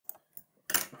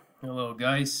Hello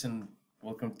guys, and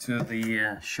welcome to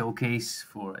the showcase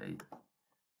for a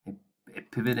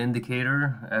pivot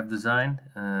indicator I've designed.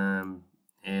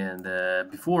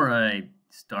 Before I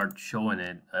start showing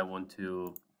it, I want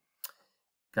to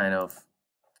kind of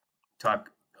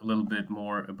talk a little bit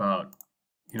more about,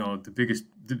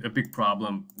 a big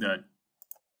problem that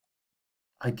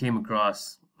I came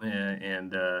across,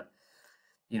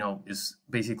 is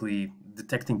basically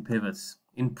detecting pivots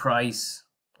in price.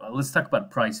 Let's talk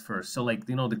about price first. So like,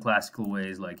 the classical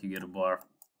ways, like you get a bar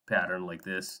pattern like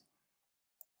this,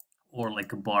 or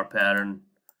like a bar pattern,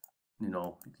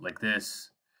 like this.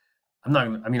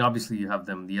 Obviously you have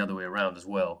them the other way around as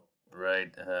well,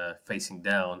 right? Facing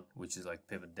down, which is like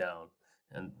pivot down.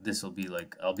 And this will be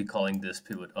like, I'll be calling this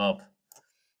pivot up,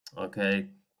 okay?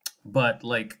 But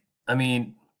like,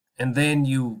 and then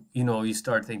you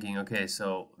start thinking, okay,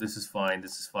 so this is fine,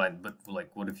 but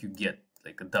like, what if you get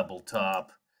like a double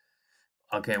top?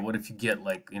 Okay, what if you get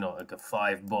like, like a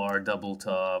 5-bar double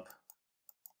top,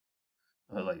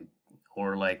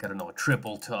 or like, I don't know, a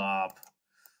triple top,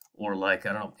 or like,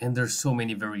 I don't know, and there's so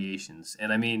many variations.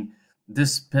 And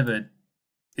this pivot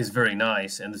is very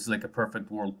nice, and this is like a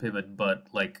perfect world pivot, but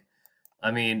like,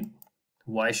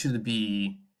 why should it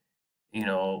be,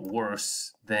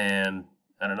 worse than,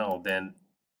 I don't know, than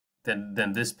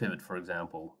this pivot, for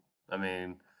example?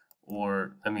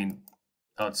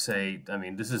 I would say,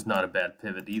 this is not a bad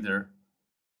pivot either,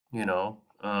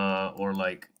 or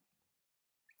like,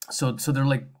 so they're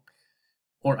like,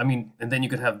 and then you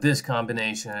could have this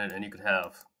combination, and you could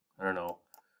have, I don't know,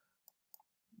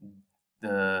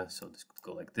 so this could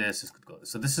go like this could go,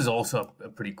 so this is also a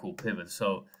pretty cool pivot.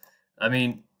 So,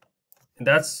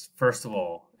 that's first of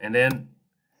all. And then,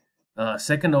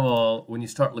 second of all, when you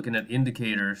start looking at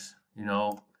indicators,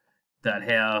 that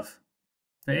have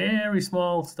very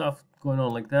small stuff going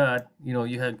on like that,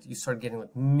 you start getting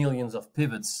like millions of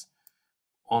pivots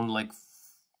on like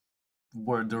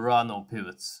where there are no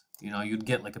pivots. You'd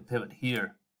get like a pivot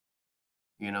here,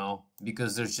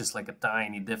 because there's just like a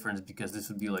tiny difference, because this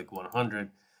would be like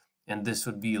 100 and this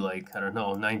would be like, I don't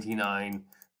know,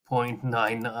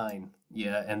 99.99.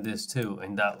 Yeah, and this too,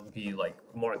 and that would be like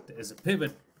marked as a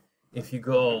pivot if you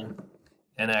go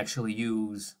and actually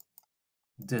use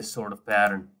this sort of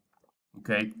pattern.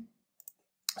 Okay,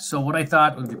 so what I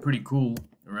thought would be pretty cool,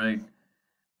 right,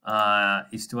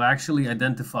 is to actually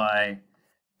identify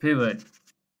pivot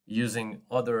using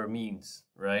other means,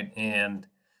 right? And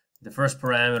the first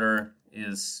parameter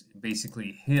is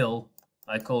basically hill.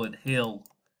 I call it hill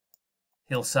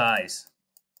size.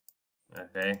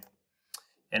 Okay,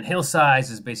 and hill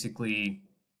size is basically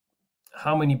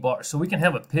how many bars. So we can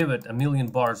have a pivot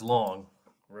 1,000,000 bars long,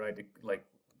 right? Like,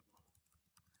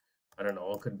 I don't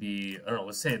know, it could be, I don't know,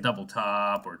 let's say a double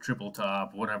top or a triple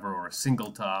top, whatever, or a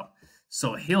single top.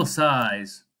 So hill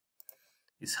size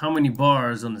is how many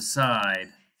bars on the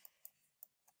side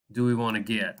do we want to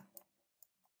get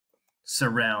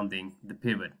surrounding the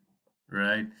pivot,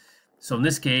 right? So in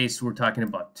this case, we're talking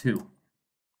about 2.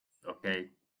 Okay.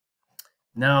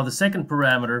 Now the second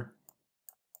parameter,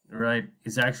 right,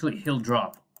 is actually hill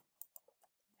drop.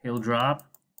 Hill drop,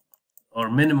 or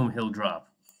minimum hill drop,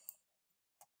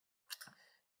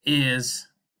 is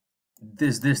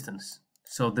this distance.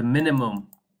 So the minimum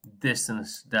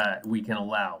distance that we can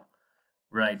allow,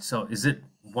 right? So is it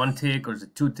 1 tick, or is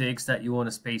it 2 ticks that you want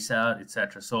to space out,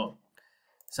 etc.? So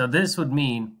this would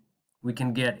mean we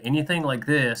can get anything like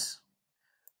this,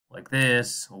 or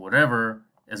whatever,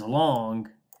 as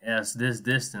long as this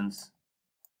distance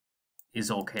is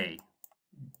okay.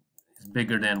 It's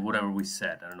bigger than whatever we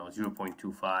set. I don't know,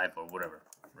 0.25 or whatever,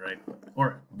 right?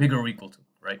 Or bigger or equal to,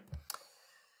 right?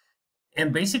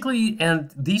 And basically,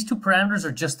 and these 2 parameters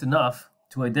are just enough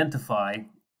to identify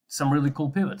some really cool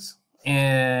pivots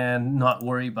and not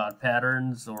worry about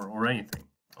patterns or anything.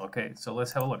 Okay, so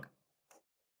let's have a look.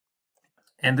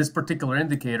 And this particular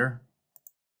indicator,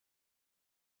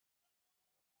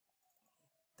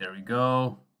 there we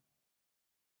go,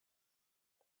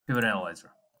 Pivot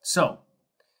Analyzer. So,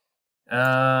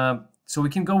 so we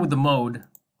can go with the mode.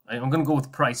 I'm going to go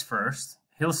with price first.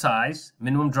 Hill size,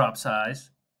 minimum drop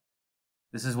size.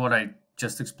 This is what I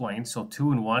just explained. So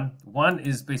 2 and 1. 1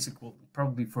 is basically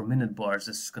probably for minute bars.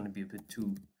 This is going to be a bit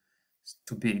too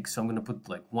big. So I'm going to put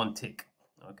like 1 tick.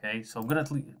 Okay, so I'm going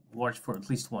to watch for at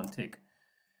least 1 tick.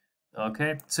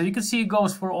 Okay, so you can see it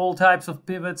goes for all types of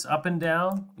pivots, up and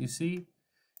down. You see,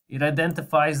 it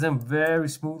identifies them very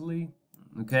smoothly.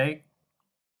 Okay,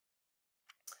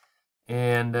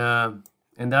 and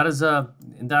that is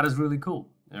really cool.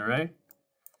 All right.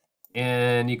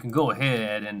 And you can go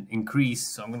ahead and increase.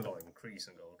 So I'm going to go increase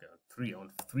and go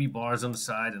three bars on the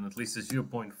side and at least a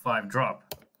 0.5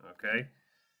 drop. Okay,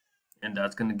 and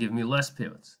that's going to give me less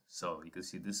pivots. So you can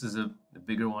see this is a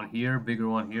bigger one here,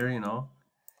 you know.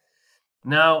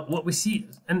 Now what we see,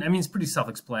 and I mean it's pretty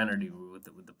self-explanatory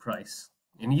with the price,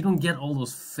 and you don't get all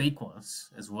those fake ones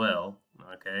as well.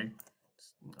 Okay,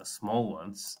 small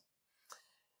ones.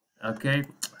 Okay,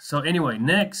 so anyway,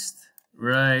 next,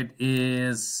 right,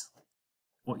 is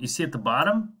what you see at the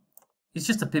bottom. It's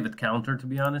just a pivot counter, to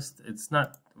be honest. It's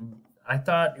not. I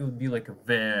thought it would be like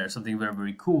something very,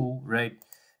 very cool, right?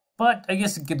 But I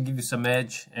guess it could give you some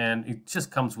edge, and it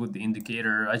just comes with the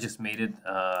indicator. I just made it.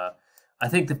 I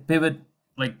think the pivot,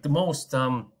 like the most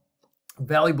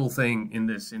valuable thing in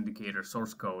this indicator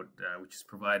source code, which is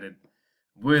provided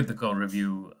with the code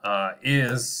review,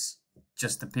 is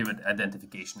just the pivot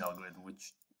identification algorithm,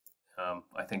 which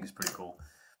I think is pretty cool.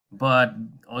 But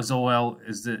as well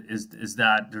is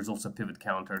that there's also a pivot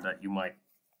counter that you might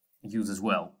use as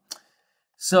well.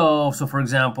 So for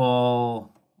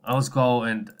example, I'll just go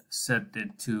and set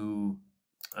it to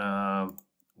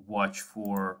watch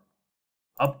for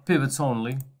up pivots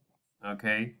only.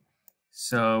 Okay,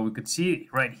 so we could see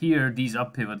right here these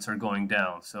up pivots are going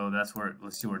down. So that's where,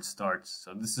 let's see where it starts.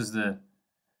 So this is now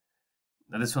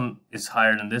this one is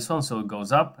higher than this one, so it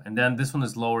goes up, and then this one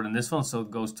is lower than this one, so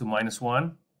it goes to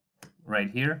 -1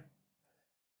 right here.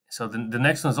 So the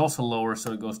next one is also lower,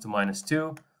 so it goes to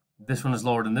 -2. This one is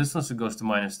lower than this one, so it goes to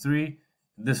 -3.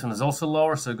 This one is also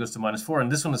lower, so it goes to -4,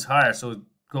 and this one is higher, so it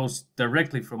goes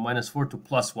directly from -4 to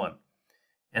 +1,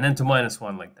 and then to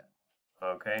 -1 like that.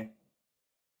 Okay.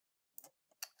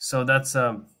 So that's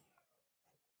all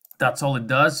it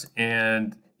does,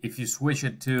 and if you switch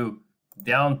it to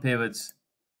down pivots,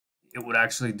 it would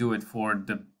actually do it for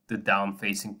the down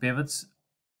facing pivots,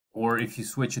 or if you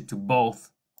switch it to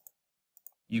both,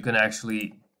 you can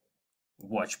actually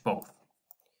watch both.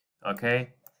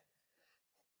 Okay.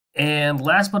 And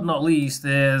last but not least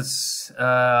is,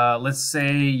 let's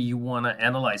say you want to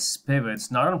analyze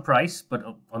pivots, not on price, but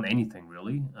on anything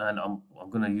really. And I'm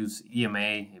going to use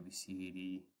EMA,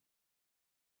 ABCD,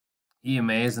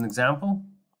 EMA as an example.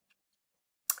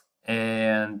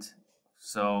 And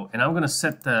I'm going to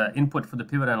set the input for the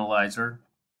pivot analyzer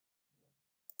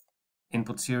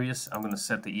input series. I'm going to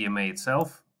set the EMA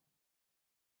itself.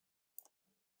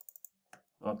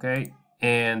 Okay.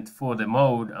 And for the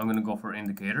mode, I'm going to go for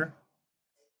indicator.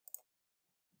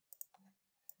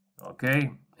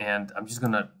 Okay, and I'm just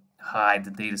going to hide the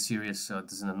data series so it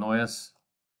doesn't annoy us.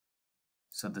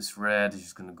 So this red is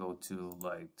just going to go to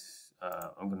light.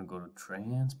 I'm going to go to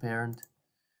transparent,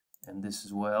 and this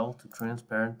as well to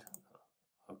transparent.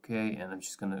 Okay, and I'm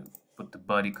just going to put the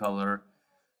body color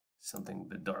something a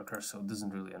bit darker so it doesn't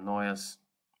really annoy us.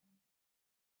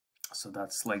 So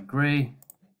that's light gray,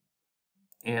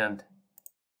 and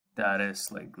that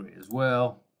is light gray as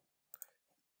well.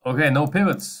 Okay, no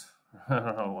pivots.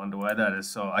 I wonder why that is.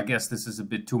 So I guess this is a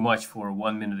bit too much for a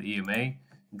 1 minute EMA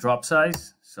drop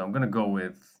size. So I'm gonna go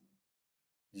with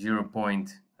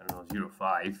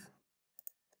 0.05.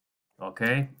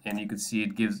 Okay, and you can see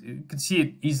it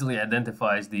easily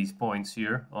identifies these points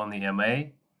here on the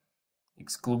EMA,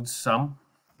 excludes some.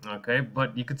 Okay,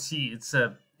 but you can see it's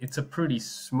a pretty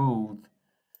smooth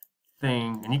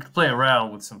thing, and you could play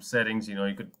around with some settings. You know,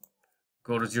 you could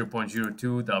go to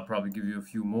 0.02, that'll probably give you a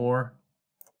few more.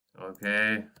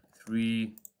 Okay,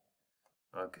 3.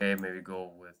 Okay, maybe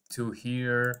go with 2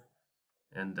 here.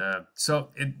 And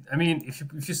so I mean, if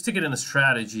you stick it in a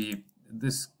strategy,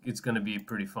 it's going to be a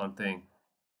pretty fun thing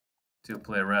to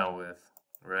play around with,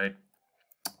 right?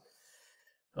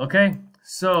 Okay,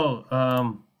 so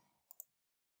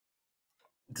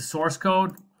the source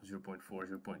code 0.4,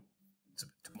 it's a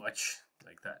bit too much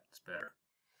like that. It's better.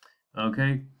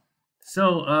 Okay.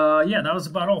 So yeah, that was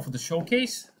about all for the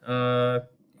showcase.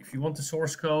 If you want the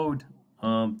source code,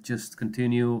 just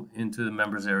continue into the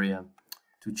members area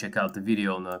to check out the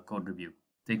video on the code review.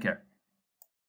 Take care.